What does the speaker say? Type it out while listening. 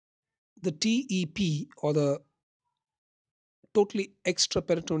The TEP, or the totally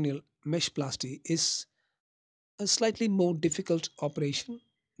extraperitoneal meshplasty, is a slightly more difficult operation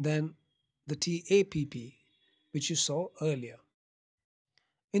than the TAPP, which you saw earlier.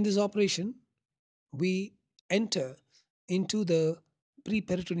 In this operation, we enter into the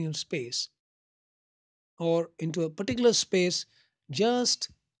preperitoneal space, or into a particular space just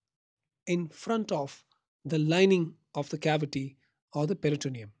in front of the lining of the cavity or the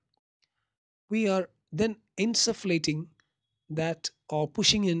peritoneum. We are then insufflating that, or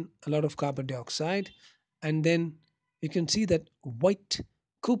pushing in a lot of carbon dioxide, and then you can see that white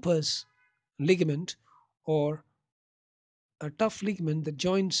Cooper's ligament, or a tough ligament that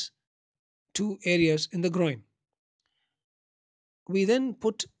joins two areas in the groin. We then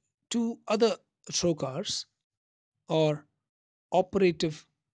put two other trocars, or operative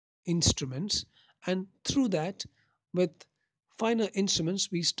instruments, and through that, with finer instruments,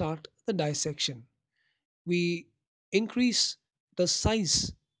 we start the dissection. We increase the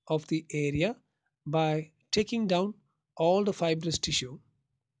size of the area by taking down all the fibrous tissue,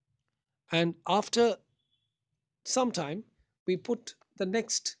 and after some time we put the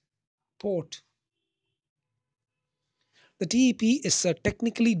next port. The TEP is a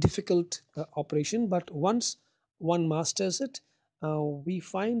technically difficult operation, but once one masters it, we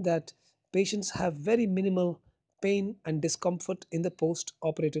find that patients have very minimal pain and discomfort in the post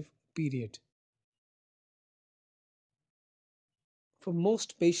operative period. For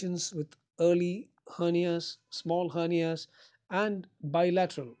most patients with early hernias, small hernias, and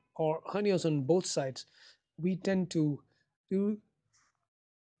bilateral or hernias on both sides, we tend to do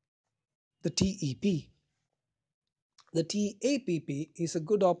the TEP. The TAPP is a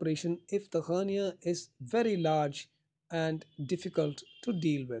good operation if the hernia is very large and difficult to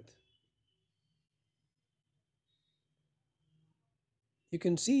deal with. You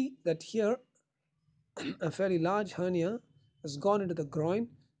can see that here a fairly large hernia has gone into the groin,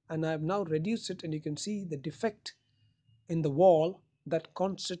 and I have now reduced it, and you can see the defect in the wall that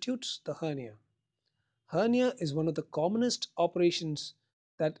constitutes the hernia. Hernia is one of the commonest operations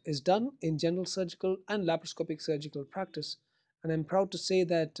that is done in general surgical and laparoscopic surgical practice, and I'm proud to say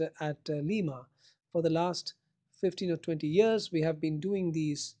that at LIMA, for the last 15 or 20 years, we have been doing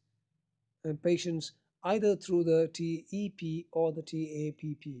these patients either through the TEP or the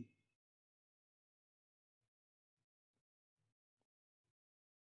TAPP.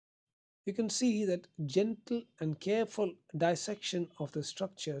 You can see that gentle and careful dissection of the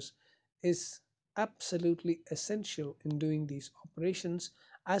structures is absolutely essential in doing these operations,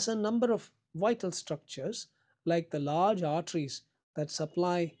 as a number of vital structures like the large arteries that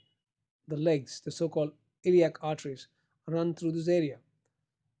supply the legs, the so-called iliac arteries, run through this area.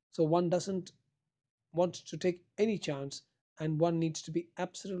 So one doesn't want to take any chance, and one needs to be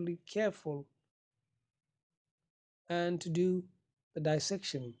absolutely careful and to do the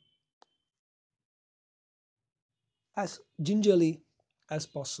dissection as gingerly as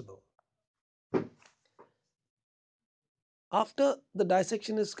possible. After the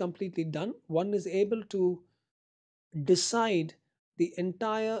dissection is completely done, one is able to decide the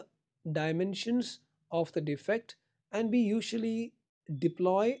entire dimensions of the defect, and we usually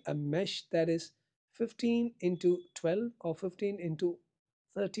deploy a mesh that is 15 into 12 or 15 into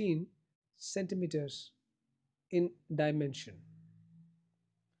 13 centimeters in dimension.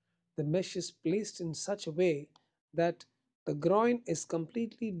 The mesh is placed in such a way that the groin is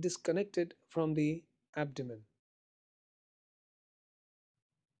completely disconnected from the abdomen.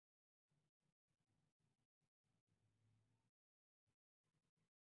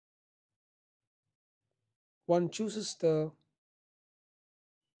 One chooses the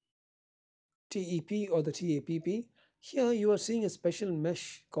TEP or the TAPP. Here you are seeing a special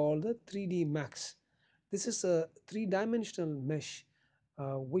mesh called the 3D Max. This is a three-dimensional mesh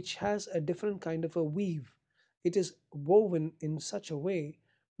which has a different kind of a weave. It is woven in such a way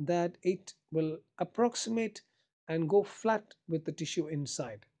that it will approximate and go flat with the tissue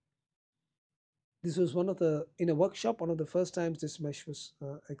inside. This was in a workshop, one of the first times this mesh was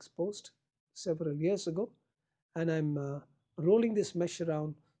exposed several years ago, and I'm rolling this mesh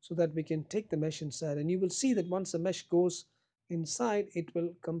around so that we can take the mesh inside, and you will see that once the mesh goes inside, it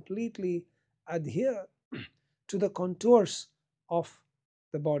will completely adhere to the contours of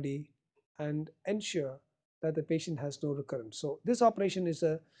the body and ensure that the patient has no recurrence. So this operation is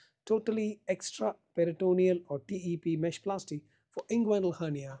a totally extra peritoneal or TEP meshplasty for inguinal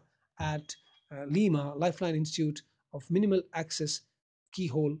hernia at LIMA Lifeline Institute of Minimal Access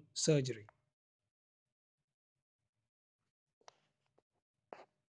Keyhole Surgery.